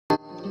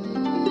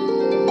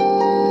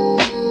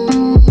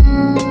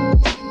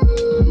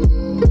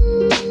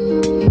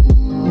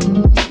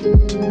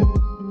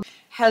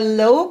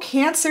Hello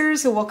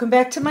Cancers, and welcome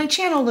back to my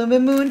channel,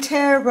 Lumen Moon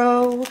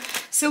Tarot.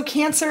 So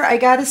Cancer, I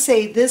gotta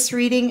say this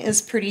reading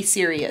is pretty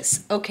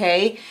serious,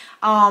 okay?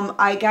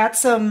 I got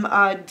some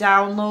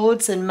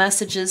downloads and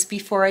messages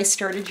before I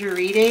started your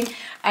reading.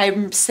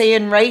 I'm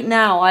saying right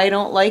now I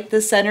don't like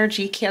this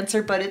energy,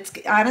 Cancer, but it's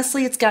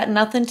honestly it's got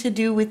nothing to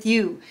do with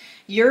you.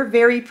 You're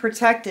very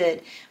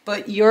protected,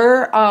 but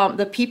you're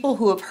the people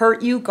who have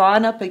hurt you,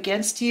 gone up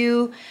against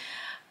you,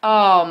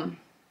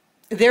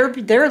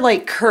 they're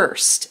like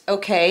cursed,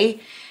 okay?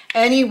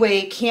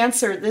 Anyway,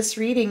 Cancer, this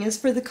reading is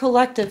for the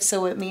collective,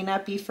 so it may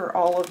not be for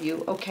all of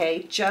you,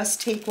 okay?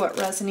 Just take what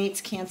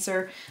resonates,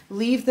 Cancer.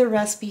 Leave the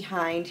rest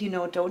behind. You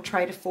know, don't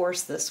try to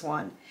force this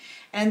one.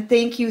 And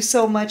thank you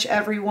so much,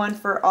 everyone,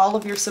 for all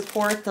of your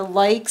support, the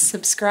likes,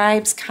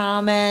 subscribes,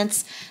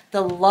 comments,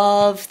 the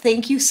love.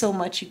 Thank you so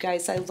much, you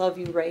guys. I love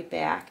you right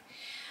back.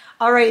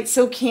 All right,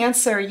 so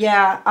Cancer,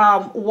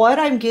 yeah, what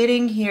I'm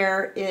getting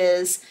here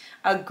is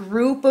a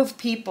group of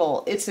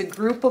people. It's a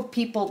group of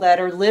people that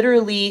are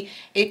literally,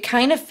 it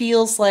kind of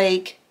feels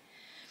like,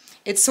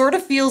 it sort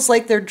of feels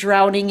like they're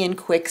drowning in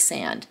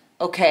quicksand,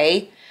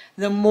 okay?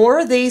 The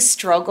more they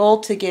struggle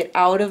to get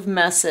out of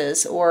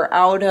messes or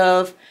out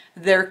of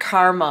their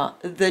karma,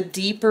 the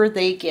deeper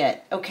they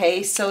get,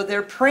 okay? So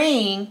they're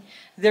praying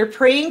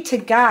to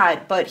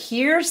God, but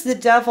here's the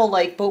devil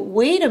like, but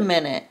wait a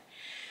minute.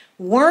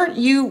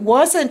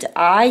 Wasn't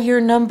I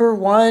your number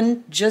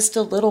one just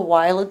a little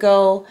while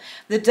ago?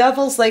 The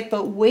devil's like,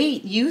 but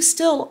wait, you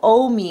still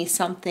owe me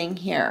something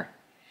here.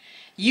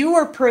 You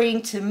were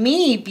praying to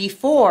me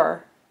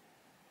before,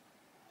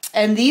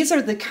 and these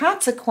are the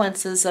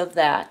consequences of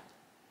that.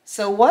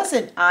 So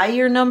wasn't I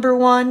your number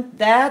one?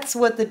 That's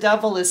what the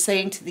devil is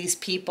saying to these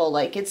people.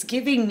 Like, it's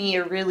giving me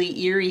a really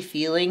eerie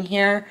feeling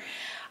here.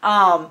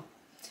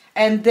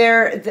 And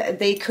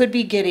they could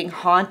be getting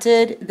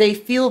haunted. They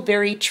feel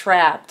very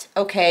trapped,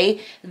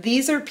 okay?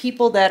 These are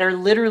people that are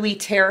literally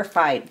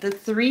terrified. The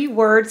three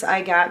words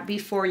I got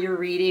before your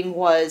reading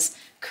was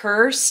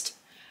cursed,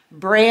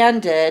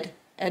 branded,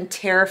 and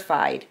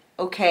terrified,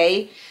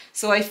 okay?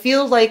 So I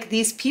feel like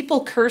these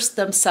people cursed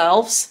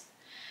themselves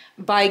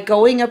by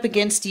going up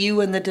against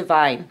you and the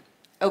divine,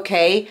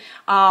 okay?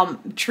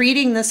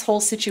 Treating this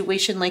whole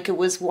situation like it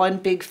was one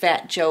big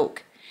fat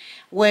joke,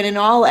 when in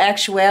all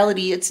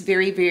actuality it's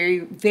very, very,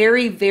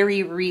 very,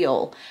 very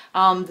real.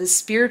 The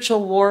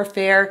spiritual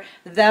warfare,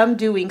 them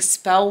doing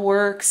spell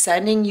work,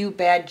 sending you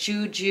bad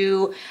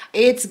juju,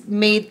 it's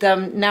made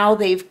them, now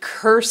they've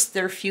cursed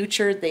their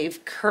future,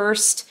 they've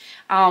cursed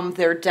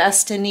their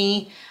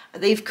destiny,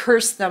 they've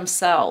cursed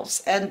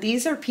themselves. And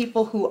these are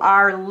people who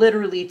are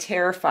literally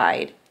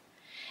terrified.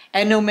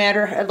 And no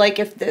matter, like,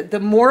 if the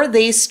more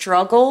they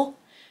struggle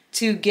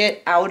to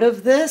get out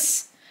of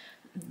this,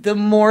 the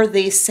more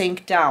they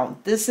sink down.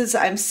 This is,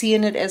 I'm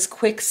seeing it as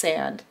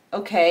quicksand,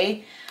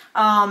 okay?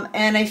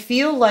 And I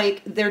feel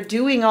like they're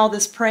doing all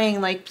this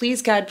praying, like,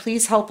 please God,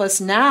 please help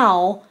us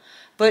now.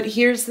 But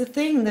here's the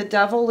thing, the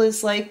devil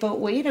is like, but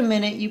wait a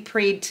minute, you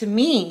prayed to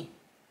me.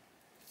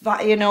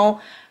 You know,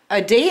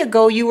 a day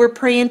ago you were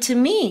praying to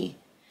me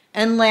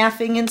and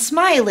laughing and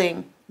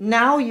smiling.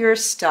 Now you're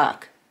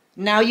stuck.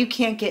 Now you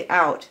can't get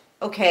out,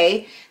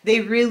 okay?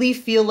 They really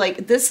feel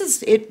like, this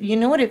is it. You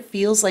know what it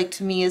feels like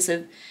to me is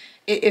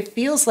it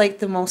feels like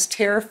the most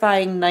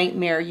terrifying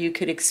nightmare you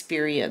could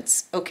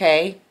experience,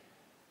 okay?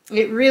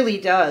 It really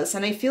does.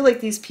 And I feel like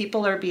these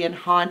people are being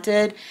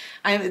haunted.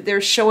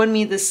 They're showing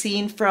me the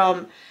scene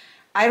from,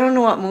 I don't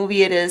know what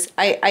movie it is.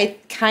 I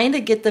kind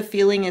of get the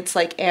feeling it's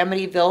like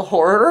Amityville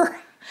Horror,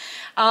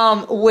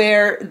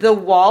 where the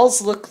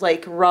walls look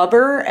like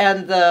rubber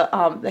and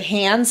the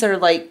hands are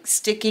like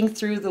sticking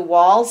through the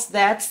walls.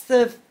 That's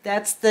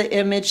the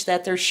image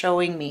that they're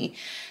showing me.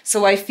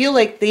 So I feel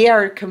like they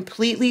are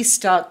completely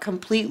stuck,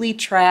 completely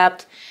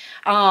trapped,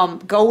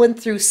 going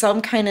through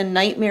some kind of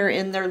nightmare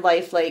in their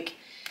life. Like,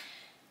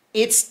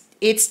 it's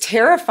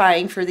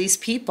terrifying for these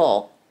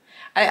people.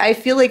 I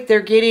feel like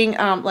they're getting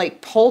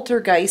like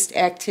poltergeist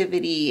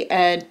activity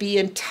and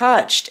being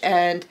touched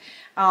and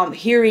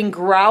hearing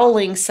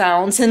growling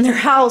sounds in their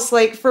house.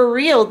 Like, for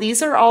real,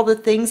 these are all the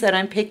things that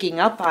I'm picking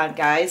up on,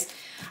 guys.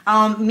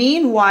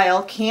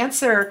 Meanwhile,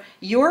 Cancer,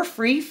 you're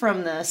free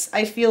from this.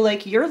 I feel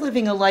like you're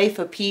living a life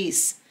of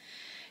peace.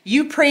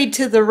 You prayed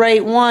to the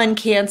right one,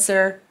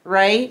 Cancer,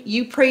 right?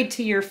 You prayed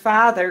to your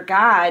Father,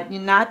 God,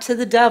 not to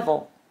the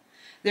devil.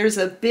 There's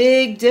a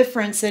big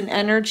difference in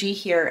energy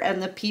here,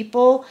 and the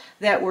people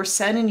that were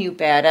sending you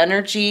bad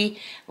energy,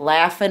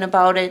 laughing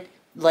about it,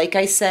 like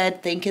I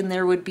said, thinking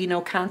there would be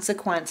no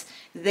consequence,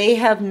 they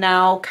have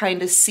now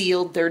kind of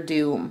sealed their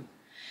doom.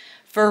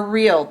 For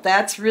real,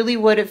 that's really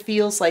what it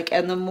feels like.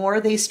 And the more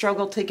they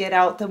struggle to get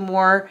out, the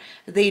more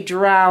they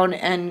drown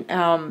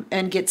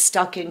and get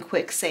stuck in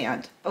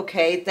quicksand.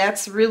 Okay,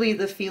 that's really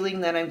the feeling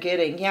that I'm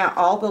getting. Yeah,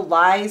 all the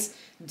lies,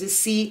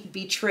 deceit,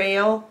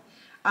 betrayal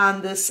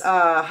on this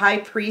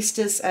high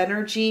priestess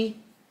energy,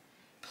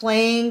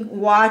 playing,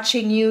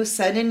 watching you,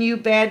 sending you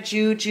bad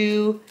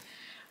juju.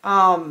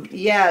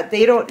 Yeah,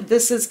 they don't,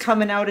 this is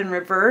coming out in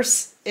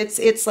reverse.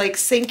 It's like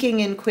sinking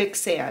in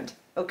quicksand,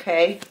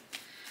 okay?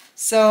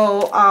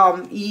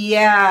 So,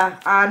 yeah,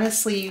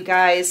 honestly, you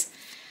guys,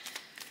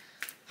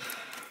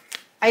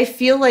 I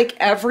feel like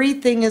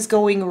everything is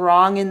going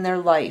wrong in their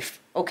life,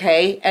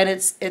 okay? And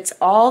it's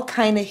all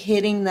kind of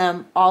hitting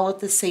them all at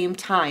the same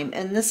time.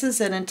 And this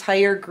is an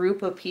entire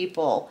group of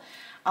people.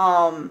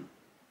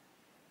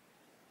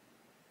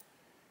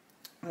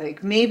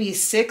 Like maybe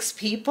 6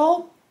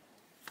 people.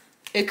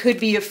 It could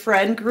be a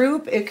friend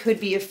group. It could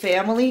be a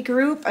family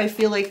group. I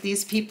feel like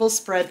these people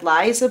spread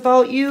lies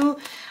about you.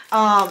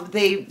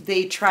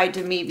 They tried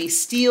to maybe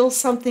steal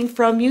something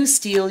from you,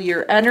 steal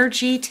your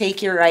energy,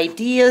 take your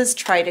ideas,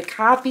 try to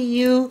copy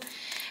you,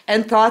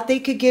 and thought they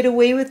could get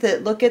away with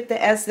it. Look at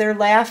as they're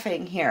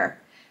laughing here.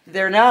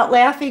 They're not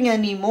laughing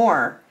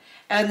anymore.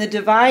 And the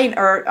divine,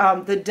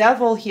 or the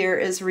devil here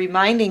is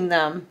reminding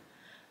them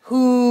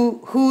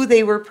who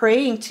they were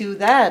praying to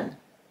then.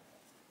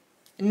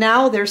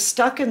 Now they're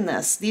stuck in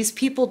this. These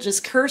people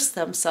just curse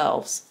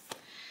themselves.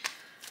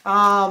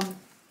 All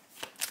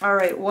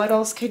right, what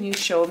else can you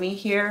show me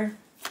here?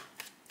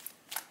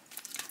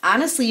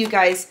 Honestly, you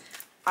guys,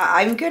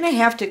 I'm going to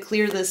have to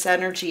clear this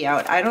energy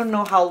out. I don't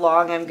know how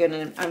long I'm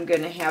going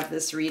to have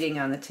this reading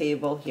on the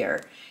table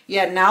here.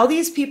 Yeah, now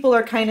these people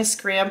are kind of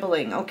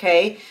scrambling,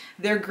 okay?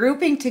 They're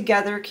grouping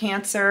together,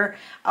 Cancer,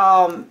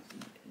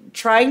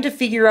 trying to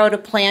figure out a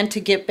plan to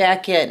get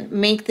back in,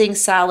 make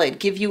things solid,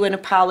 give you an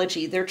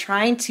apology. They're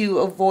trying to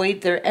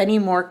avoid any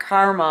more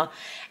karma,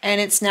 and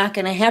it's not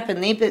going to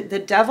happen.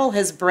 The devil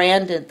has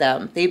branded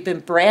them. They've been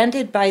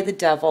branded by the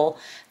devil.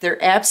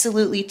 They're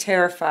absolutely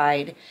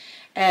terrified,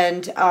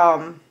 and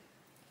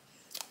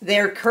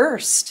they're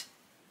cursed.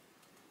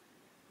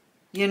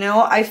 You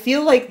know, I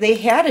feel like they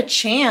had a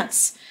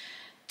chance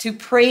to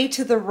pray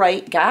to the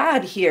right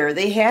God here.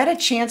 They had a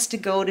chance to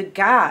go to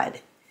God,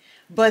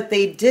 but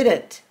they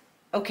didn't.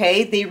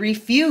 Okay, they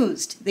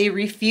refused. They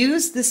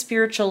refused the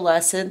spiritual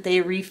lesson.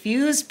 They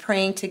refused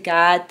praying to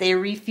God. They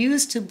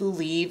refused to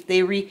believe.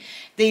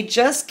 They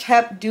just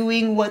kept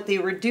doing what they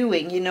were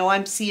doing. You know,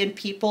 I'm seeing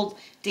people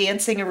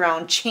dancing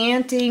around,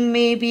 chanting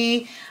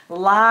maybe,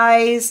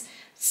 lies,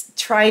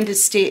 trying to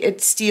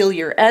steal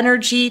your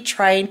energy,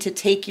 trying to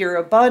take your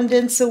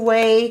abundance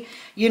away,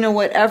 you know,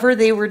 whatever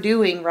they were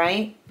doing,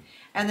 right?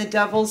 And the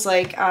devil's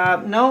like,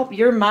 nope,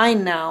 you're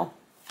mine now.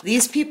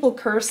 These people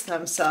curse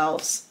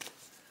themselves.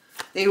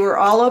 They were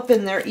all up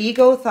in their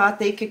ego, thought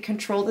they could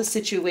control the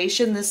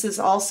situation. This is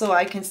also,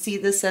 I can see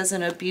this as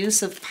an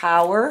abuse of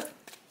power.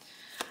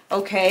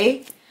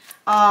 Okay?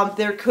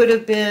 There could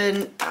have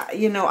been,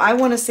 you know, I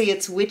want to say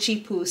it's witchy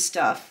poo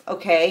stuff.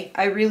 Okay?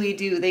 I really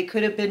do. They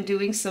could have been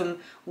doing some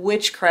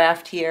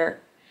witchcraft here.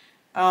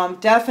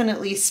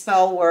 Definitely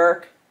spell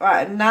work.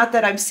 Not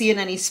that I'm seeing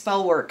any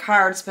spell work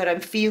cards, but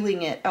I'm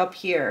feeling it up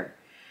here.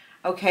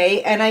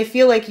 Okay? And I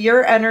feel like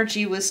your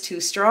energy was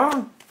too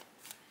strong.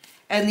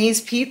 And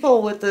these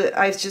people with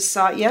I just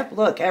saw, yep,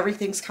 look,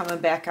 everything's coming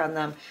back on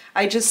them.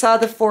 I just saw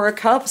the 4 of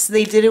Cups.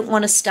 They didn't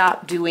want to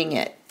stop doing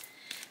it.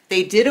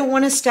 They didn't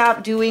want to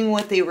stop doing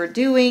what they were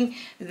doing.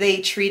 They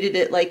treated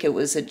it like it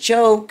was a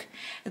joke.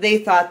 They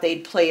thought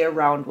they'd play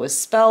around with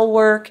spell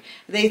work.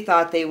 They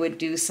thought they would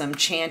do some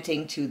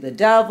chanting to the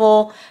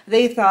devil.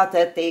 They thought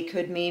that they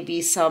could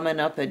maybe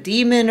summon up a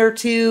demon or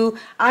two.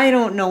 I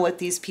don't know what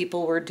these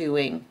people were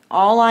doing.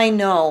 All I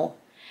know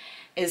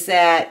is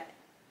that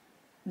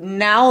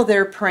now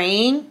they're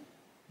praying,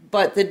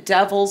 but the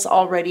devil's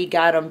already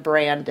got them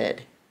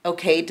branded.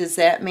 Okay, does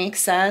that make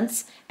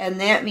sense? And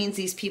that means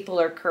these people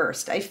are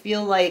cursed. I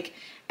feel like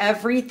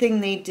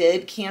everything they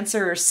did,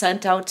 Cancer, or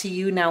sent out to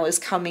you now is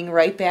coming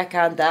right back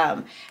on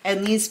them.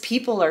 And these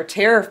people are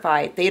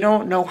terrified. They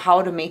don't know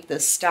how to make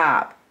this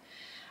stop.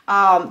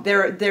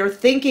 They're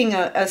thinking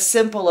a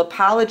simple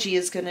apology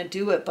is going to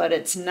do it, but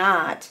it's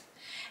not.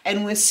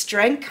 And with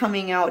strength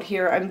coming out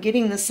here, I'm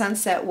getting the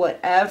sense that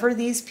whatever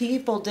these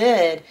people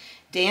did,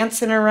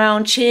 dancing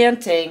around,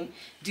 chanting,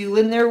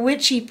 doing their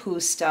witchy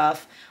poo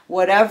stuff,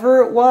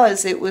 whatever it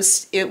was,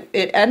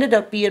 it ended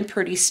up being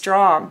pretty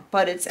strong,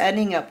 but it's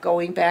ending up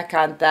going back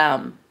on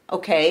them,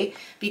 okay?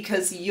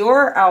 Because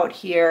you're out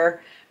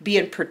here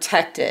being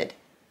protected.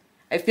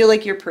 I feel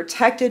like you're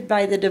protected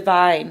by the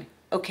divine,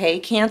 okay,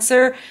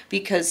 Cancer?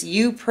 Because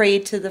you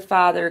prayed to the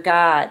Father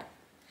God.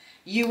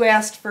 You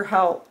asked for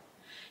help.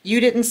 You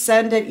didn't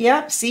send it.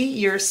 Yep, see,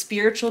 you're a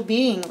spiritual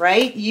being,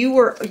 right? You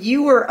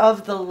were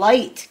of the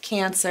light,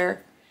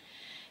 Cancer.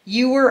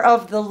 You were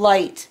of the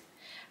light.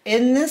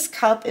 In this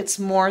cup, it's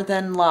more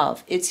than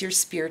love. It's your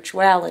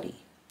spirituality.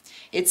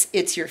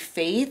 It's your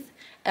faith,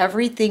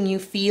 everything you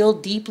feel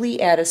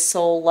deeply at a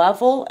soul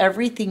level,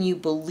 everything you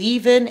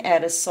believe in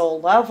at a soul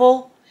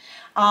level.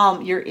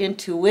 Your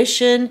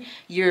intuition,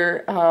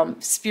 your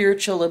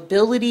spiritual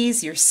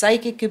abilities, your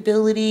psychic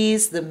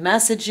abilities, the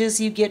messages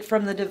you get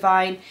from the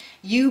divine.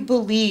 You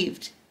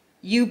believed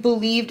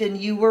and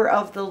you were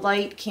of the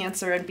light,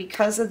 Cancer, and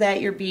because of that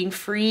you're being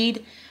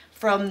freed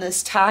from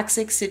this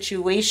toxic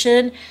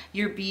situation.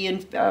 You're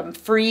being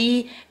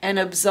free and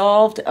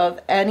absolved of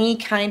any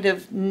kind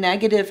of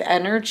negative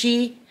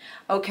energy,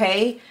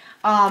 okay?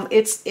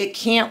 It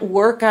can't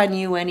work on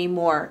you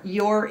anymore.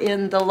 You're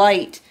in the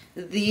light.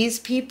 These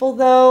people,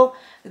 though,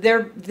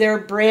 they're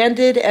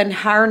branded and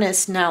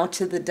harnessed now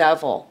to the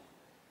devil.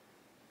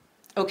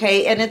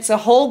 Okay, and it's a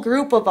whole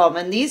group of them,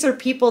 and these are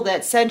people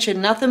that sent you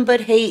nothing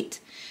but hate.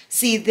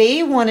 See,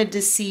 they wanted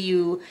to see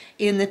you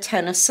in the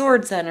Ten of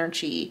Swords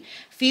energy,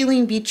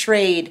 feeling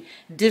betrayed,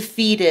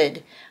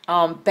 defeated,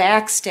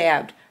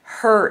 backstabbed,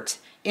 hurt,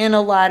 in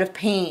a lot of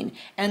pain,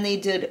 and they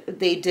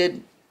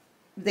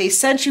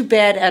sent you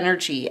bad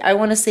energy. I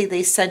want to say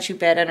they sent you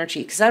bad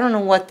energy because I don't know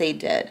what they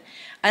did.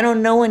 I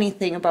don't know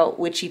anything about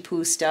witchy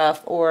poo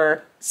stuff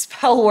or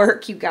spell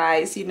work, you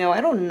guys. You know, I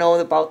don't know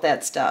about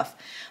that stuff.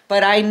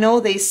 But I know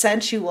they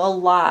sent you a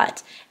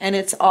lot, and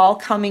it's all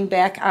coming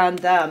back on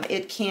them.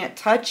 It can't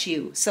touch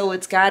you, so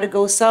it's got to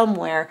go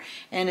somewhere,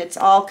 and it's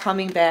all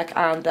coming back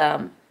on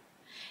them.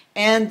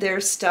 And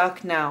they're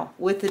stuck now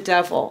with the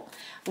devil.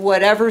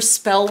 Whatever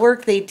spell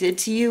work they did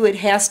to you, it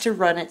has to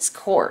run its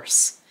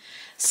course.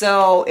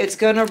 So it's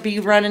going to be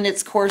running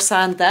its course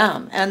on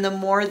them. And the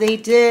more they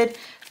did,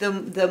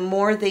 the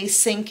more they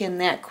sink in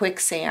that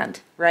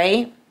quicksand,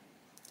 right?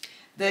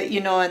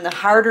 And the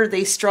harder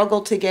they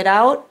struggle to get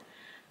out,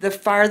 the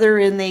farther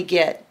in they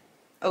get,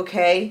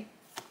 okay?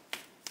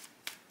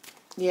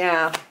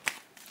 Yeah.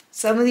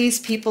 Some of these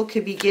people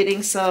could be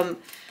getting some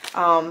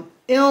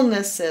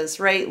illnesses,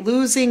 right?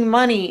 Losing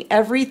money.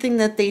 Everything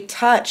that they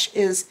touch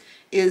is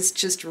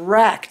just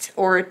wrecked,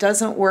 or it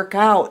doesn't work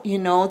out,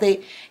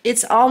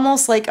 it's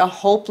almost like a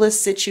hopeless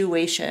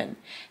situation.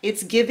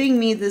 It's giving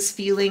me this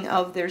feeling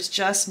of there's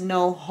just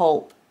no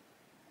hope,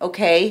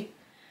 okay?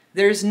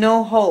 There's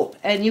no hope.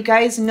 And you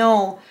guys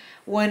know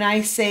when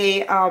I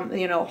say,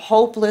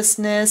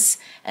 hopelessness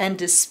and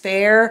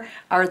despair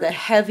are the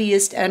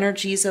heaviest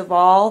energies of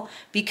all,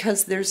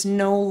 because there's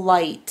no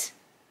light.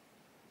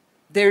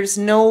 There's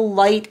no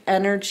light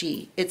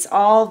energy. It's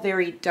all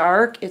very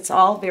dark. It's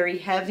all very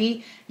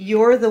heavy.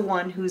 You're the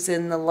one who's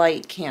in the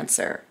light,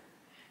 Cancer.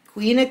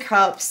 Queen of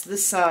Cups, the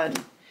Sun,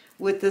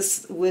 with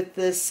this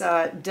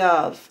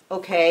dove,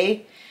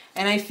 okay?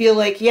 And I feel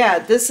like, yeah,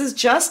 this is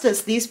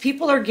justice. These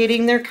people are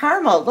getting their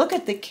karma. Look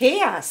at the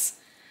chaos.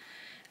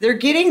 They're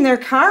getting their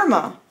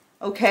karma,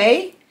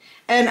 okay?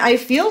 And I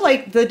feel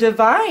like the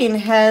divine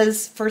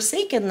has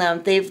forsaken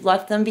them. They've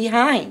left them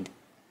behind.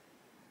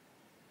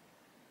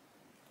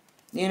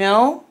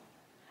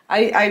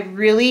 I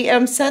really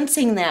am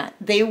sensing that.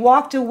 They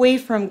walked away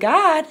from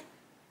God,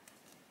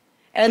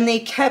 and they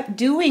kept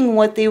doing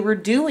what they were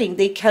doing.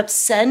 They kept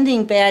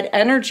sending bad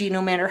energy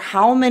no matter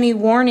how many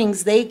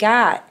warnings they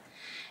got.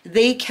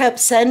 They kept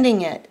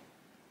sending it.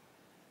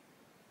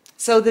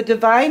 So the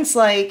divine's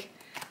like,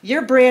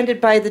 you're branded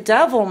by the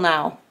devil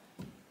now.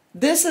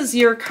 This is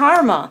your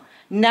karma.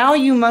 Now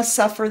you must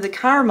suffer the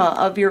karma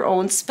of your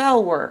own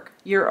spell work,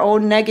 your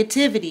own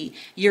negativity,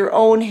 your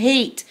own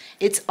hate.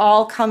 It's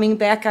all coming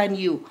back on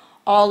you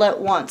all at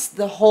once,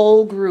 the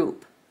whole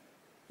group.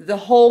 The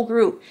whole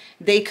group.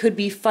 They could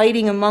be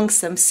fighting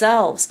amongst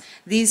themselves.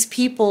 These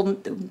people,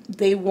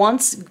 they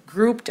once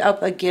grouped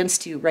up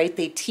against you, right?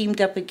 They teamed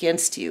up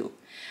against you,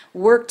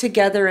 worked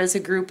together as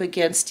a group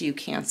against you,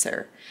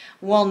 Cancer.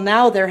 Well,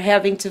 now they're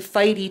having to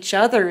fight each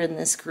other in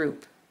this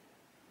group.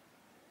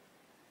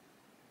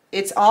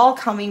 It's all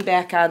coming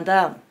back on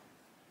them.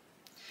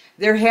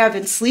 They're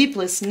having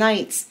sleepless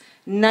nights,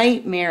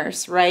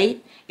 nightmares,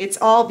 right? It's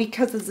all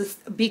because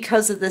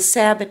of the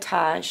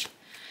sabotage,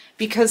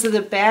 because of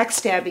the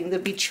backstabbing, the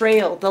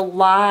betrayal, the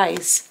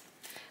lies,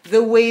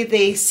 the way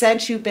they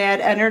sent you bad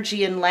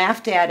energy and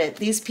laughed at it.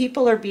 These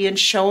people are being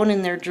shown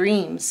in their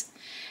dreams.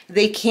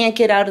 They can't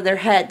get out of their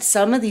head.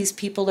 Some of these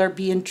people are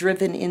being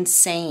driven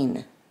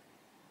insane.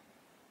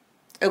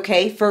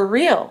 Okay, for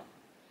real.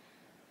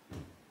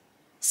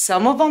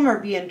 Some of them are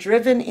being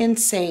driven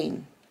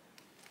insane.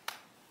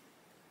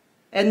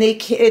 And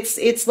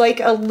it's like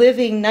a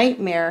living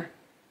nightmare.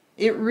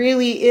 It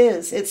really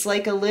is. It's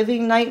like a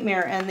living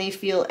nightmare, and they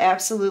feel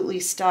absolutely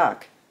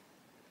stuck.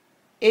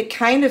 It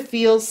kind of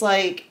feels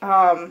like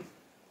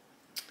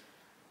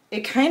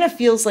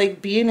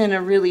being in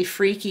a really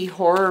freaky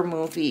horror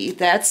movie.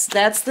 That's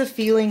the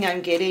feeling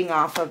I'm getting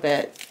off of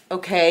it,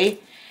 okay?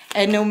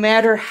 And no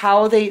matter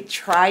how they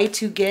try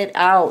to get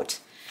out,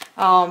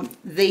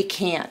 they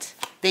can't.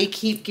 They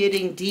keep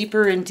getting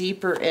deeper and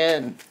deeper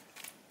in.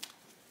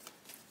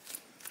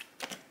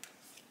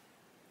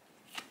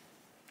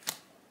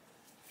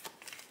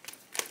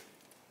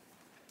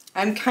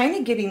 I'm kind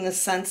of getting the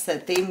sense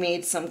that they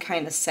made some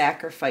kind of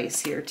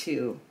sacrifice here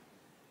too.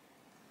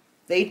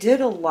 They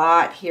did a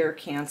lot here,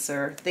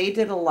 Cancer. They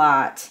did a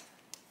lot.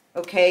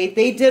 Okay,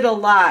 they did a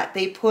lot.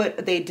 They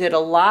did a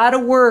lot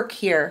of work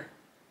here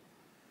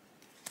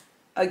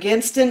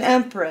against an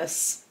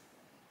Empress.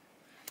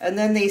 And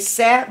then they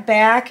sat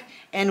back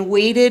and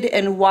waited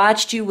and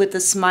watched you with a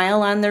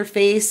smile on their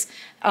face,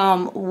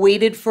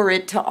 waited for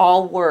it to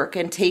all work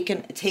and take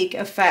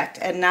effect.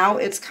 And now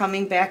it's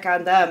coming back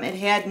on them. It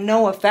had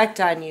no effect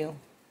on you.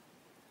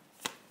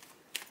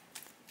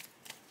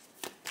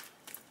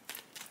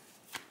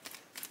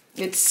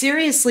 It's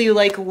seriously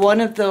like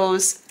one of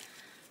those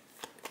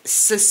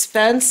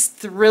suspense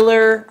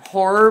thriller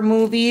horror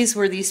movies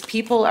where these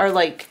people are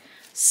like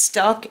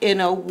stuck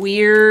in a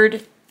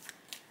weird,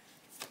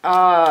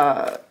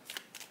 I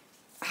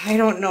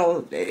don't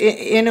know,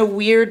 in a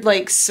weird,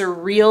 like,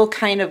 surreal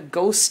kind of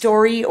ghost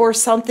story or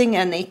something,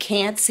 and they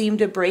can't seem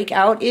to break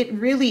out. It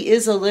really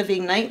is a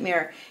living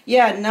nightmare.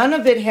 Yeah, none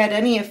of it had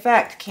any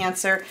effect,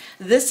 Cancer.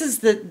 This is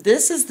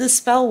the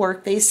spell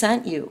work they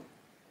sent you.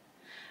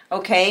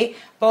 Okay?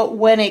 But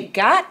when it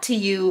got to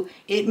you,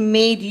 it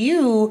made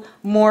you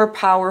more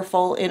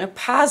powerful in a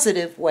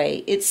positive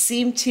way. It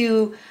seemed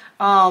to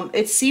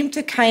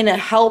kind of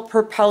help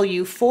propel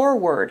you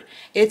forward.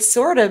 It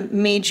sort of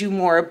made you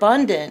more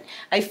abundant.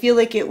 I feel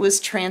like it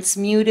was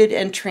transmuted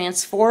and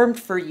transformed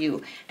for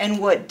you. And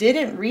what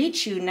didn't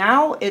reach you,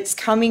 now it's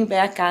coming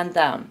back on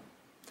them.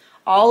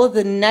 All of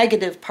the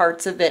negative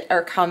parts of it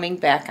are coming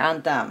back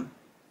on them.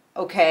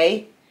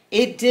 Okay?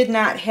 It did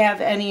not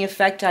have any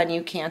effect on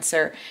you,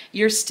 Cancer.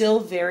 You're still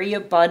very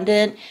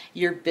abundant.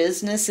 Your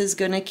business is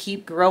going to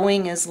keep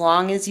growing as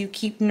long as you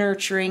keep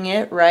nurturing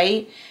it,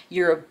 right?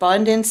 Your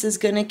abundance is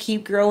going to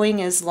keep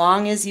growing as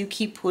long as you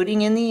keep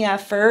putting in the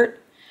effort.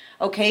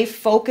 Okay,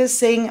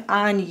 focusing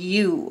on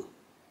you.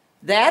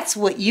 That's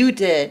what you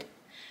did.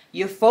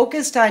 You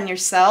focused on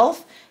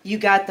yourself. You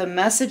got the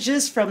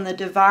messages from the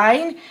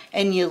divine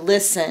and you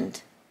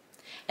listened.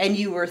 And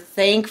you were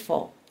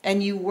thankful.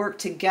 And you work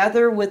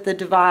together with the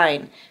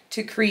divine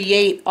to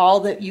create all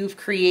that you've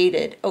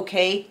created,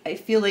 okay? I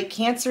feel like,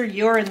 Cancer,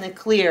 you're in the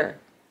clear.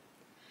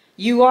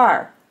 You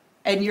are.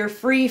 And you're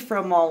free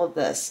from all of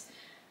this.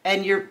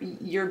 And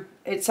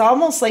it's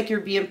almost like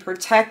you're being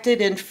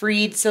protected and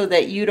freed so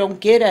that you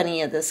don't get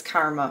any of this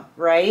karma,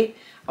 right?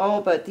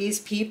 Oh, but these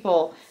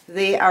people,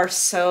 they are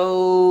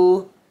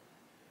so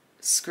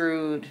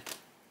screwed.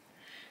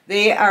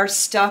 They are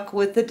stuck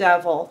with the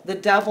devil. The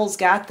devil's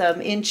got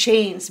them in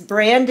chains,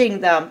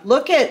 branding them.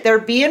 Look at, they're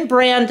being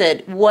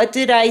branded. What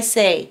did I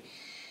say?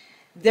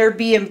 They're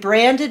being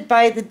branded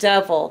by the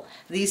devil.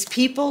 These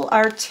people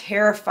are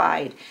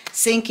terrified,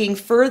 sinking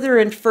further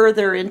and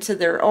further into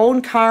their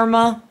own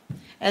karma,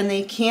 and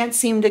they can't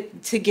seem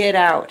to get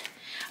out.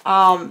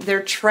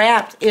 They're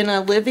trapped in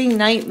a living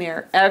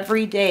nightmare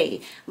every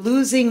day,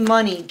 losing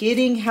money,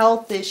 getting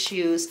health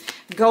issues,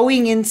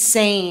 going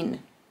insane.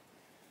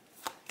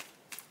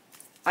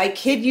 I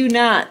kid you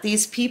not,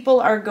 these people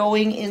are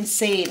going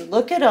insane.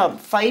 Look at them,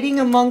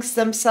 fighting amongst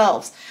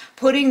themselves,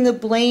 putting the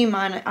blame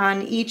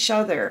on each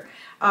other.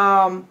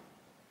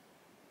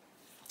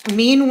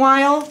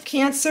 Meanwhile,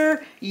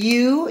 Cancer,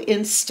 you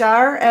in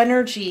star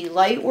energy,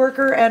 light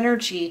worker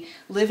energy,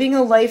 living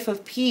a life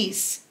of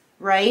peace,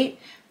 right?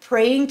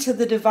 Praying to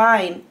the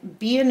divine,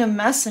 being a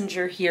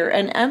messenger here,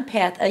 an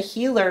empath, a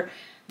healer.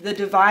 The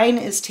divine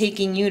is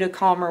taking you to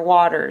calmer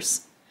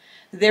waters.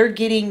 They're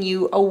getting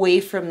you away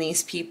from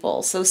these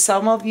people. So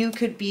some of you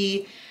could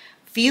be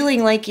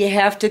feeling like you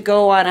have to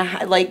go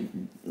on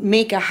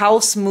make a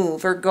house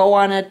move or go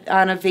on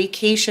a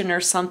vacation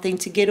or something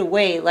to get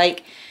away.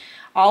 Like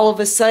all of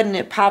a sudden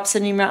it pops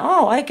in your mind,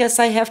 oh, I guess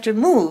I have to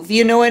move.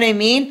 You know what I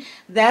mean?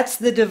 That's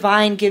the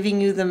divine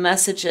giving you the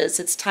messages.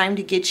 It's time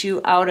to get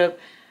you out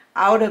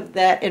of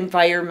that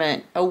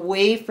environment,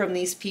 away from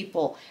these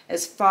people,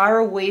 as far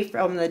away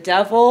from the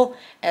devil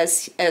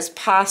as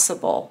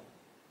possible.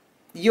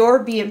 You're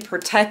being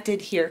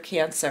protected here,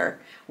 Cancer,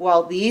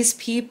 while these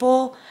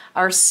people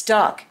are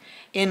stuck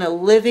in a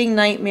living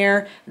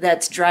nightmare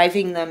that's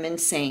driving them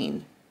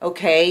insane.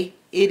 Okay?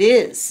 It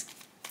is.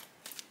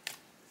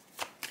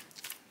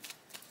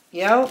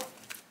 Yep.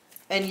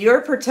 And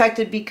you're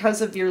protected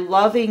because of your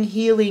loving,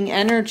 healing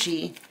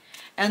energy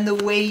and the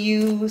way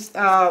you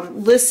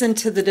listened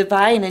to the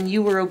divine and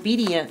you were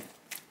obedient.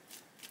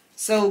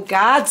 So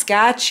God's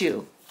got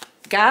you.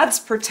 God's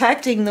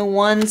protecting the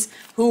ones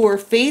who are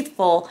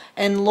faithful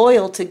and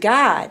loyal to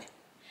God.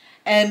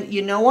 And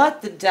you know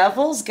what? The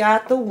devil's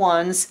got the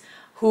ones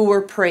who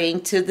are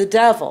praying to the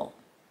devil.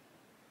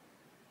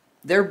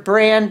 They're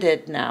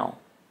branded now.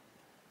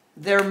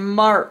 They're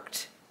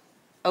marked.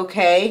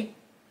 Okay?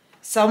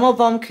 Some of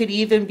them could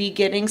even be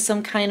getting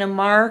some kind of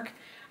mark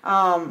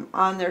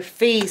on their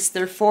face,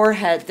 their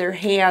forehead, their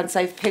hands.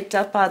 I've picked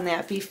up on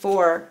that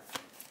before.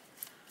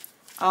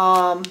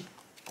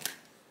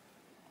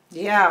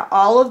 Yeah,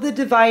 all of the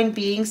divine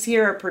beings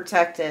here are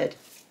protected.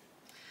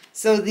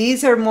 So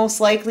these are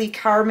most likely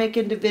karmic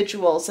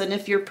individuals. And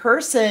if your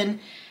person,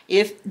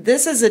 if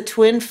this is a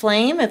twin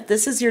flame, if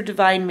this is your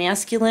divine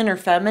masculine or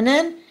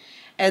feminine,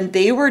 and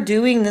they were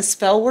doing the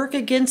spell work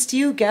against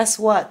you, guess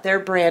what? They're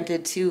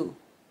branded too.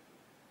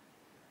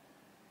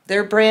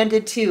 They're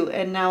branded too.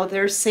 And now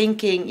they're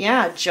sinking.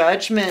 Yeah,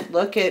 judgment.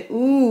 Look at,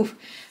 ooh,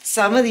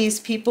 some of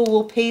these people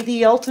will pay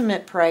the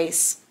ultimate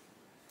price.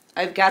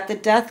 I've got the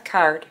death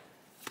card.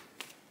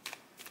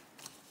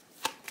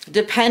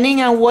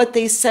 Depending on what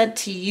they said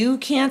to you,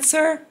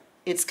 Cancer,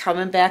 it's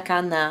coming back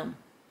on them.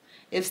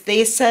 If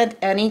they said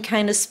any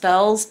kind of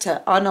spells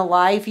to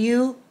unalive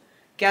you,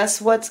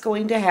 guess what's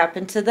going to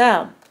happen to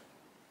them?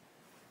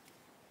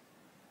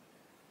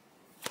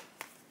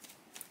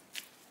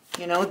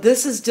 You know,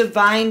 this is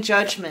divine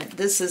judgment.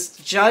 This is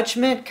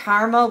judgment,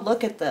 karma.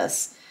 Look at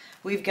this.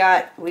 We've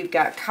got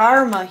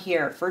karma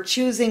here for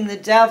choosing the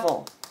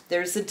devil.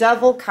 There's the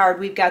devil card.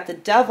 We've got the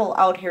devil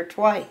out here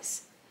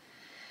twice.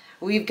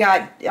 We've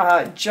got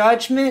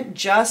judgment,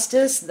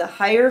 justice, the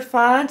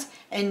Hierophant,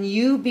 and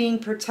you being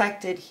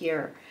protected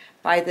here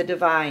by the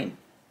divine.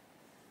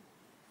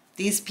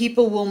 These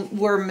people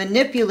were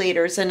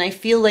manipulators, and I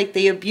feel like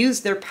they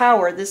abused their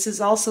power. This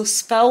is also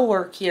spell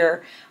work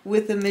here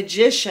with the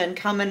magician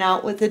coming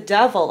out with the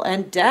devil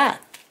and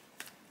death.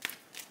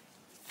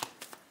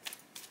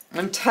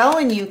 I'm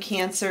telling you,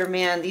 Cancer,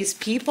 man, these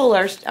people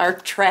are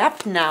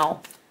trapped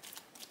now.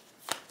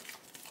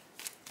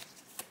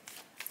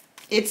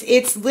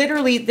 It's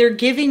literally, they're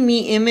giving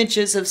me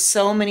images of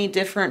so many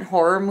different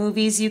horror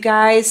movies, you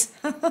guys.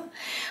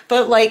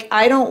 But like,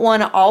 I don't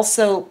want to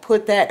also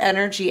put that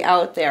energy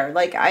out there.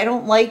 Like, I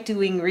don't like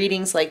doing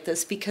readings like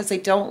this because I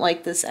don't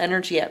like this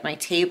energy at my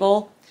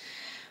table.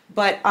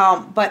 But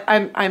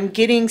I'm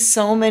getting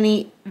so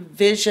many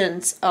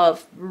visions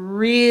of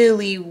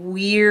really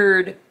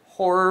weird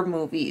horror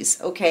movies,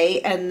 okay?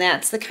 And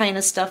that's the kind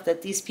of stuff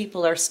that these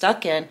people are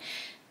stuck in.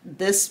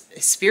 This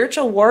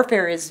spiritual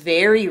warfare is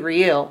very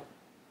real.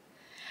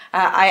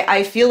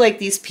 I feel like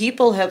these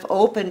people have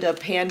opened a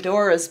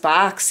Pandora's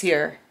box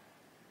here,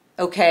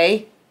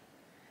 okay?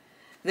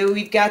 That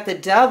we've got the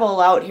devil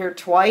out here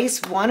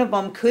twice. One of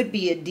them could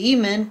be a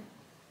demon,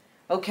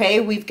 okay?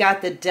 We've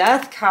got the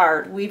death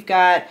card. We've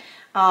got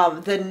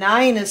the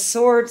Nine of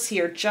Swords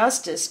here,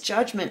 justice,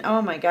 judgment.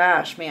 Oh my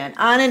gosh, man.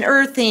 On an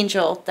earth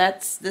angel.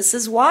 This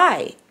is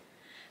why.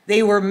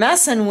 They were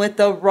messing with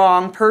the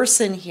wrong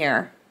person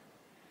here.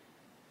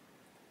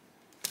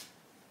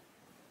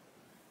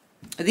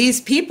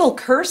 These people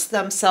curse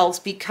themselves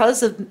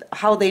because of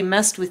how they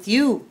messed with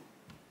you.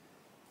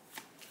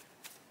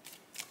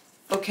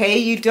 Okay,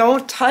 you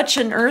don't touch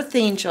an earth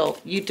angel.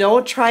 You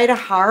don't try to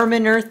harm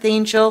an earth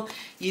angel.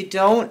 You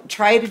don't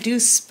try to do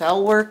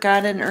spell work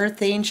on an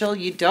earth angel.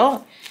 You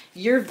don't.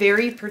 You're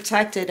very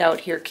protected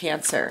out here,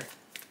 Cancer.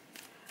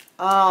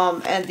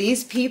 And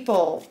these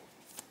people,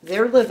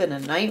 they're living a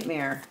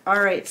nightmare.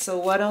 All right, so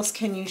what else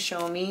can you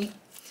show me?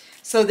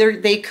 So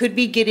they could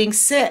be getting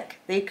sick.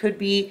 They could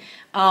be,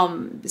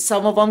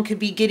 some of them could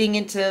be getting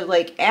into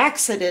like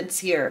accidents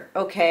here,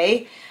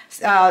 okay?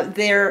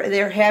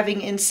 They're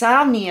having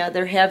insomnia.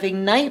 They're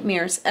having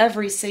nightmares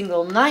every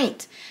single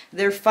night.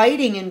 They're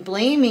fighting and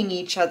blaming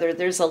each other.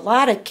 There's a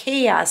lot of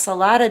chaos, a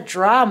lot of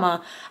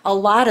drama, a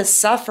lot of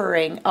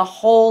suffering, a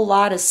whole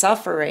lot of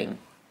suffering.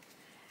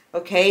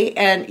 Okay,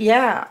 and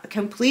yeah,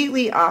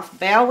 completely off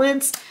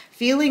balance,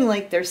 feeling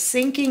like they're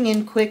sinking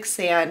in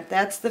quicksand.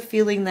 That's the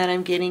feeling that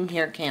I'm getting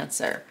here,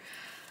 Cancer.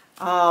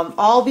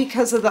 All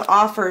because of the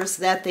offers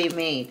that they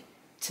made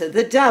to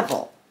the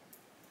devil.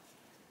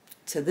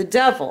 To the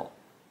devil.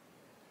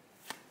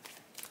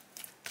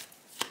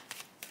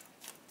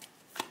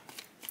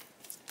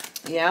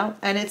 Yeah,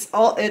 and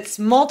it's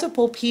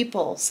multiple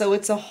people. So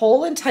it's a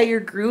whole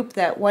entire group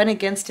that went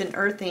against an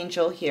earth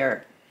angel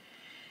here.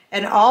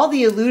 And all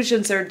the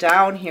illusions are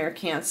down here,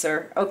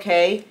 Cancer,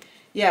 okay?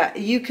 Yeah,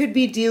 you could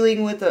be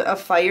dealing with a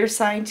fire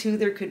sign too.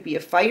 There could be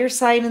a fire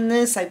sign in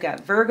this. I've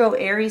got Virgo,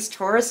 Aries,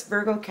 Taurus,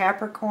 Virgo,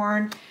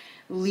 Capricorn,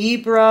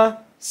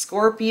 Libra,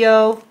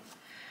 Scorpio,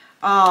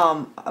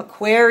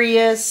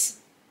 Aquarius.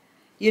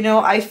 You know,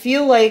 I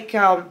feel like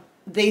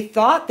they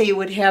thought they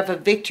would have a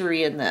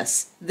victory in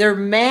this. They're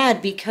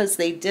mad because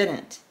they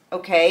didn't,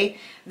 okay?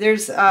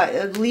 There's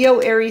Leo,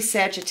 Aries,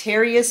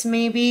 Sagittarius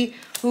maybe,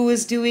 who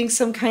is doing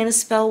some kind of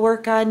spell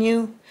work on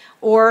you.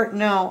 Or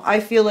no, I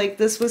feel like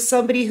this was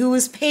somebody who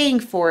was paying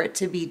for it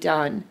to be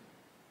done.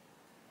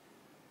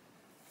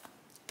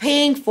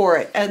 Paying for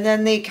it. And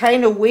then they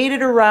kind of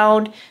waited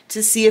around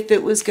to see if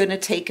it was going to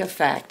take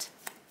effect.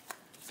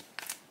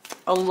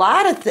 A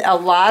lot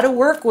of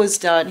work was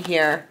done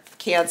here,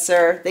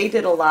 Cancer. They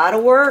did a lot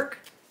of work.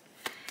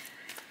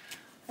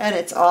 And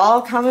it's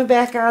all coming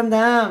back on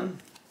them.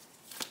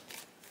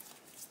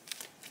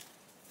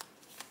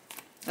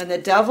 And the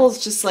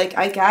devil's just like,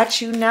 I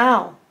got you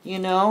now. You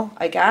know,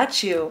 I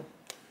got you.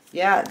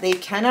 Yeah, they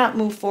cannot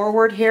move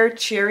forward here.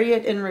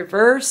 Chariot in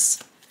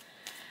reverse.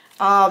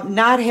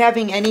 Not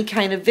having any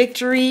kind of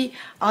victory.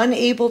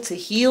 Unable to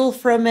heal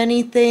from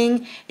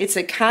anything. It's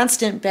a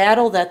constant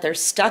battle that they're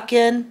stuck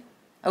in.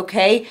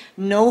 Okay?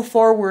 No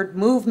forward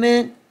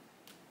movement.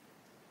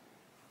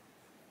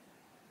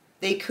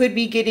 They could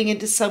be getting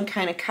into some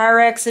kind of car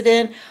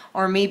accident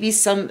or maybe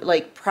some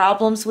like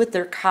problems with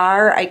their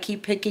car. I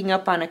keep picking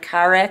up on a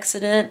car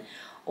accident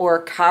or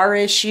car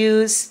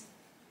issues.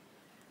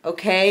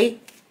 Okay?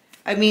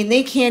 I mean,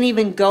 they can't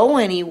even go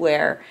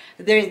anywhere.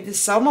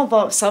 Some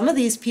of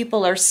these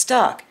people are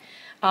stuck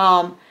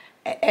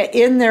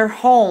in their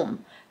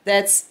home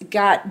that's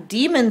got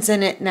demons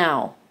in it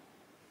now.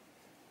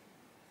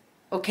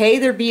 Okay?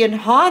 They're being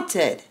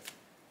haunted.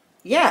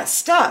 Yeah,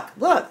 stuck.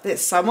 Look,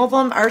 some of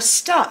them are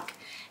stuck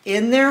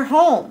in their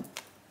home,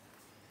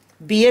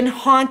 being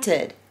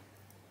haunted.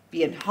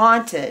 Being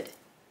haunted.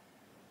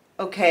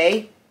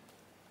 Okay?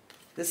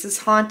 This is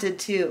haunted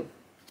too.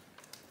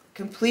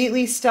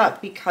 completely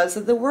stuck because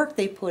of the work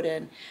they put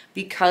in,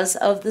 because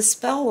of the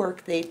spell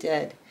work they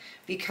did,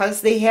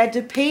 because they had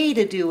to pay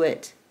to do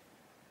it,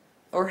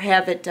 or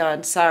have it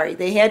done. Sorry,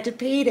 they had to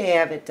pay to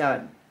have it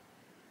done.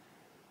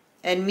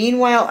 And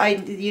meanwhile,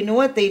 you know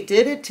what? They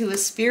did it to a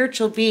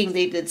spiritual being.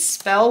 They did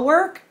spell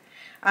work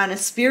on a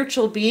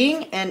spiritual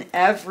being and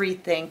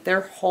everything.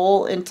 Their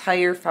whole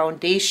entire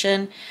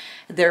foundation,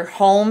 their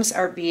homes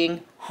are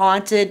being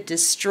haunted,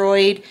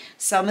 destroyed.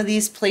 Some of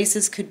these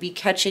places could be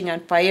catching on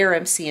fire.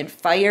 I'm seeing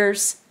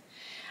fires.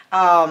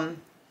 I'm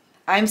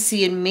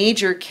seeing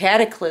major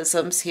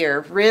cataclysms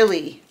here,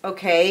 really,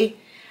 okay,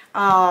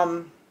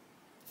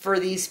 for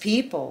these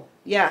people.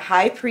 Yeah,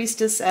 high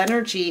priestess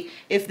energy.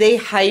 If they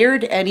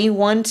hired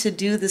anyone to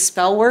do the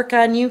spell work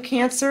on you,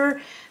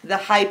 Cancer, the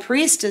high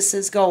priestess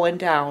is going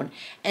down.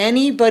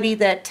 Anybody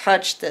that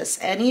touched this,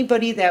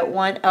 anybody that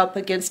went up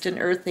against an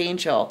earth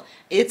angel,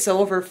 it's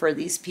over for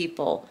these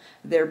people.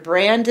 They're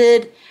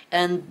branded,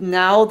 and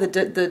now the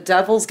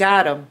devil's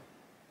got them.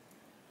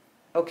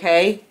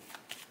 Okay?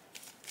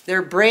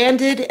 They're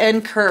branded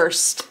and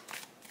cursed.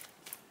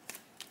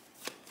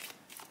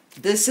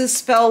 This is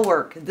spell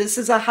work. This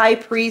is a high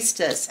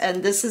priestess,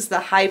 and this is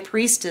the high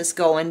priestess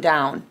going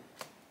down.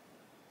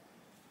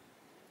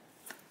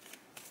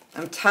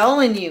 I'm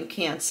telling you,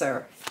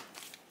 Cancer.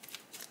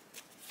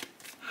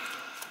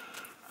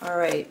 All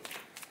right.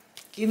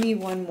 Give me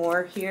one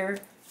more here.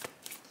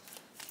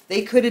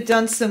 They could have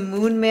done some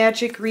moon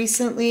magic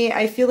recently.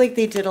 I feel like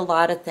they did a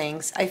lot of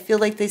things. I feel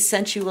like they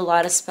sent you a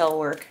lot of spell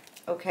work,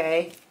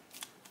 okay?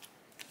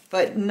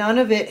 But none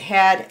of it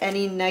had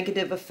any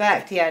negative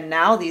effect. Yeah,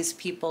 now these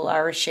people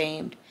are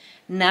ashamed.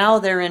 Now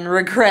they're in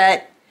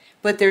regret,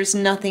 but there's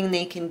nothing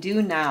they can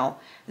do now.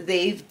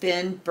 They've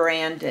been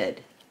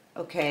branded,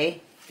 okay?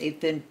 They've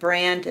been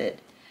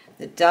branded.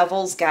 The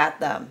devil's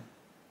got them.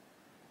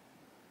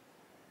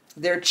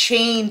 They're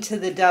chained to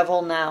the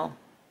devil now.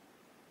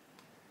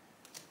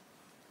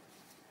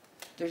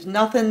 There's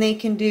nothing they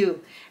can do.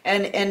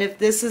 And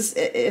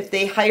if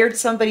they hired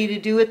somebody to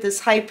do it, this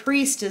high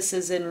priestess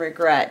is in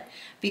regret,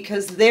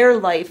 because their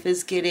life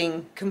is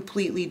getting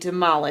completely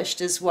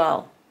demolished as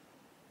well.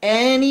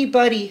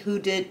 Anybody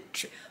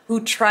who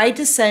tried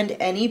to send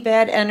any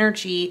bad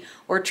energy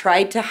or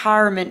tried to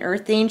harm an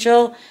earth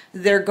angel,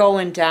 they're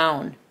going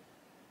down.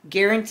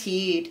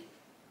 Guaranteed.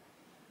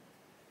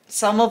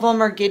 Some of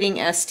them are getting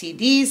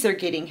STDs, they're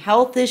getting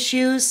health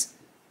issues,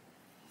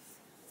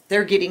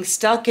 they're getting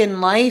stuck in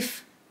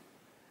life.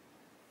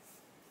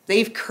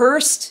 They've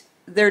cursed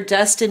their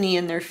destiny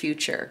and their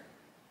future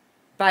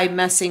by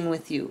messing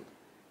with you.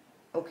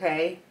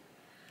 Okay?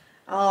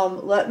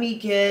 Let me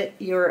get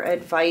your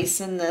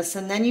advice in this.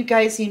 And then you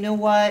guys, you know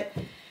what?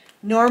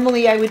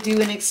 Normally I would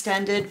do an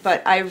extended,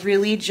 but I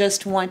really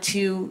just want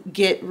to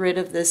get rid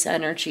of this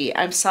energy.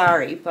 I'm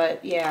sorry,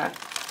 but yeah.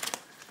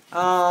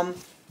 I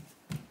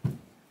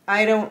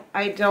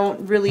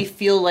don't really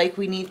feel like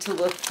we need to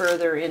look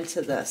further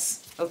into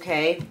this.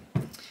 Okay?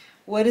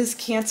 What is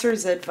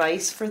Cancer's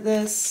advice for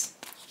this?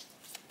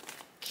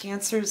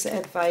 Cancer's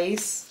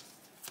advice.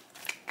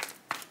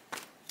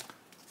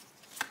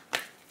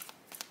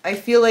 I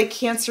feel like,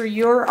 Cancer,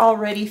 you're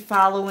already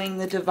following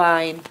the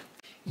divine.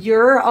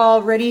 You're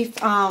already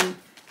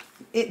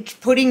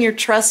putting your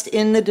trust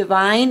in the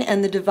divine,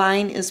 and the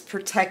divine is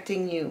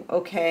protecting you,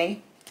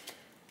 okay?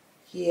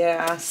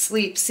 Yeah,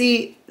 sleep.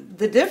 See,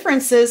 the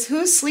difference is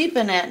who's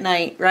sleeping at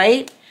night,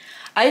 right?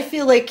 I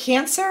feel like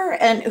Cancer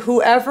and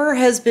whoever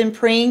has been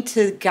praying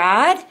to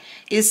God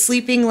is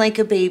sleeping like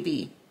a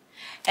baby.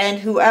 And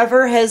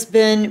whoever has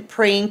been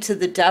praying to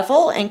the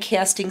devil and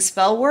casting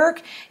spell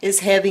work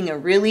is having a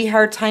really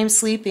hard time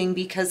sleeping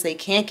because they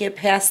can't get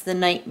past the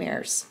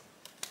nightmares.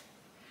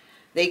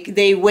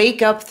 They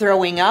wake up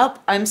throwing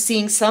up. I'm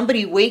seeing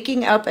somebody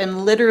waking up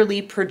and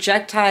literally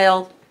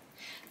projectile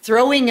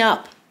throwing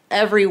up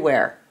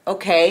everywhere,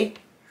 okay?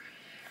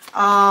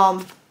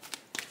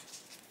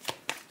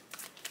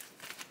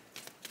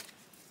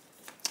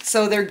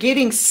 So they're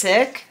getting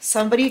sick.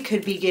 Somebody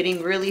could be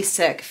getting really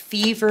sick.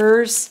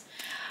 Fevers.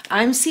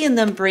 I'm seeing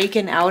them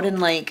breaking out in,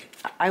 like,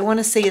 I want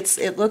to say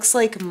it looks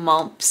like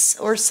mumps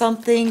or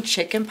something,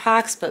 chicken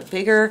pox, but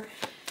bigger.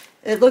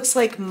 It looks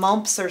like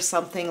mumps or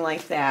something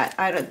like that.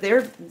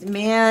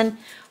 Man,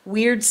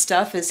 weird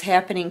stuff is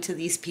happening to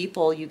these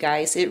people, you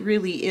guys. It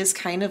really is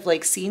kind of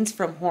like scenes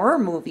from horror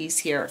movies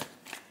here.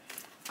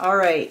 All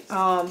right,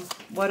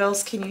 what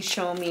else can you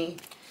show me?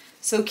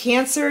 So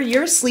Cancer,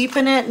 you're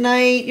sleeping at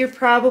night. You're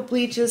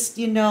probably just,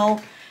 you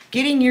know,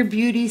 getting your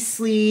beauty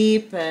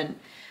sleep and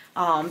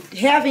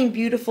having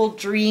beautiful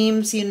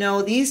dreams. You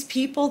know, these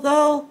people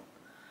though,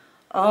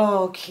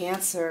 oh,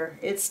 Cancer,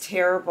 it's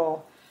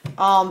terrible.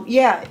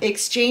 Yeah,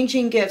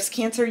 exchanging gifts.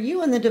 Cancer,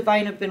 you and the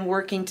divine have been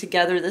working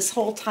together this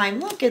whole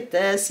time. Look at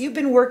this. You've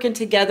been working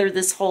together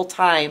this whole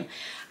time.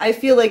 I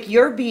feel like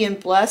you're being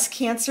blessed,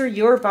 Cancer.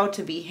 You're about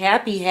to be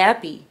happy,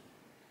 happy.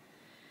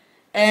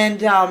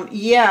 And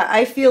yeah,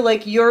 I feel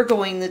like you're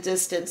going the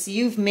distance.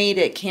 You've made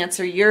it,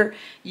 Cancer.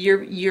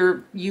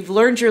 You've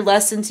learned your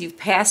lessons. You've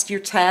passed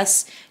your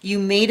tests. You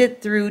made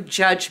it through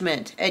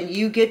Judgment, and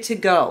you get to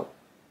go.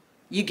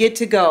 You get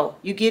to go.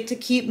 You get to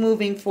keep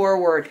moving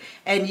forward,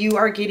 and you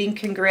are getting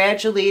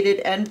congratulated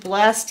and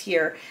blessed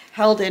here,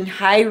 held in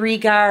high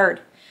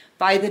regard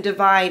by the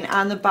divine.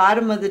 On the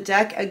bottom of the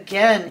deck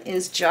again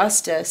is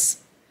Justice.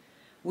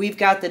 We've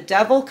got the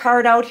Devil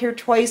card out here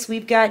twice.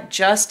 We've got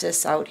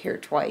Justice out here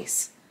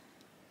twice.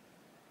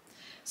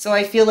 So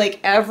I feel like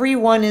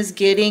everyone is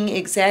getting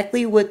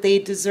exactly what they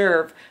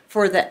deserve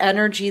for the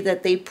energy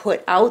that they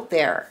put out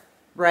there,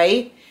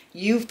 right?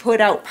 You've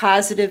put out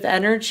positive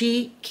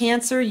energy,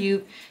 Cancer.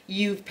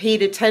 You've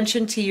paid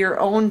attention to your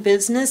own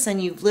business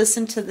and you've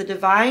listened to the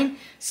divine.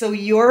 So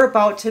you're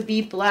about to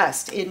be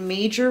blessed in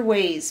major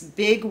ways,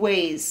 big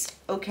ways,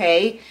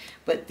 okay?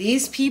 But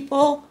these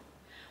people,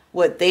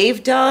 what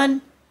they've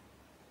done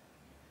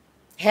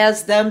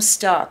has them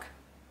stuck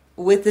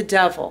with the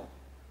devil,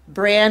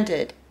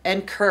 branded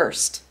and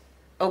cursed,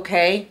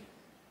 okay?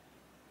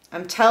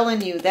 I'm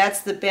telling you,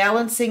 that's the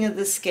balancing of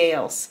the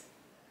scales.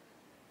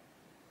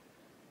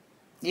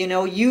 You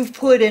know, you've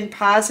put in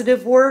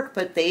positive work,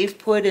 but they've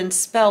put in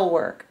spell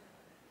work.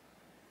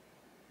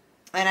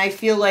 And I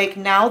feel like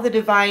now the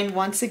divine,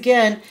 once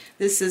again,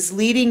 this is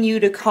leading you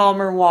to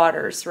calmer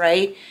waters,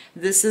 right?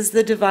 This is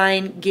the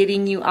divine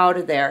getting you out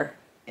of there.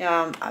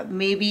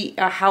 Maybe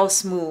a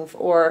house move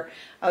or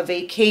a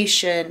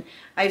vacation.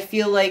 I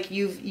feel like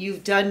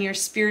you've done your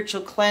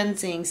spiritual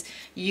cleansings.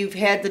 You've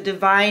had the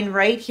divine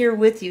right here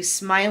with you,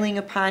 smiling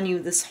upon you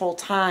this whole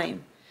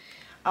time.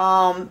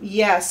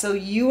 Yeah, so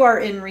you are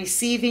in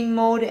receiving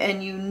mode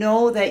and you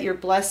know that your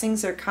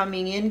blessings are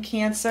coming in,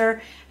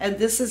 Cancer. And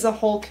this is a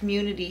whole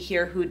community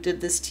here who did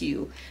this to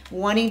you,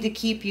 wanting to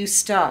keep you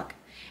stuck.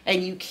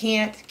 And you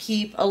can't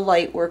keep a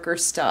light worker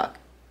stuck.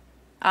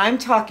 I'm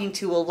talking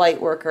to a light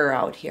worker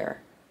out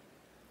here.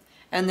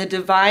 And the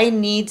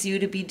divine needs you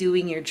to be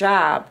doing your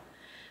job,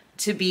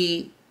 to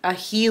be a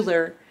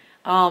healer,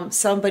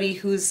 somebody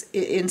who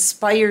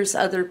inspires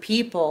other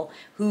people,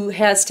 who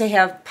has to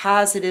have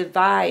positive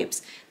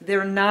vibes.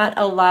 They're not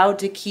allowed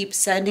to keep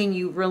sending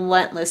you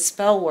relentless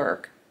spell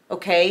work,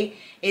 okay?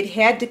 It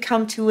had to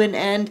come to an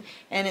end,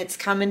 and it's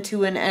coming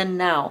to an end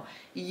now.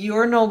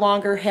 You're no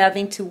longer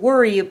having to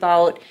worry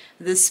about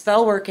the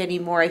spell work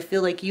anymore. I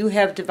feel like you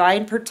have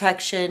divine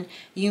protection.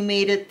 You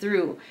made it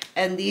through.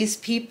 And these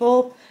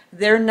people,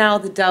 they're now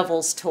the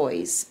devil's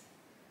toys.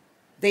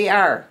 They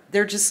are.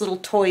 They're just little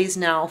toys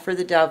now for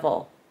the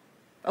devil.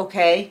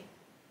 Okay?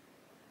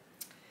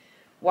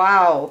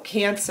 Wow,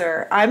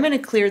 Cancer. I'm going to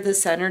clear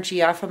this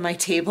energy off of my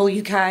table,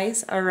 you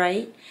guys. All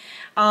right?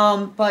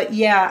 But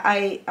yeah,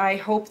 I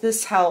hope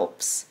this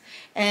helps.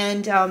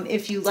 And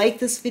if you like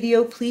this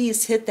video,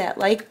 please hit that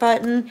like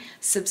button.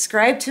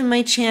 Subscribe to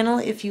my channel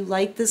if you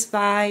like this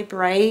vibe,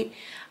 right?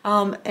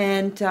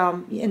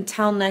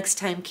 Until next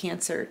time,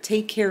 Cancer,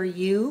 take care of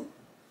you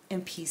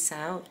and peace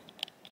out.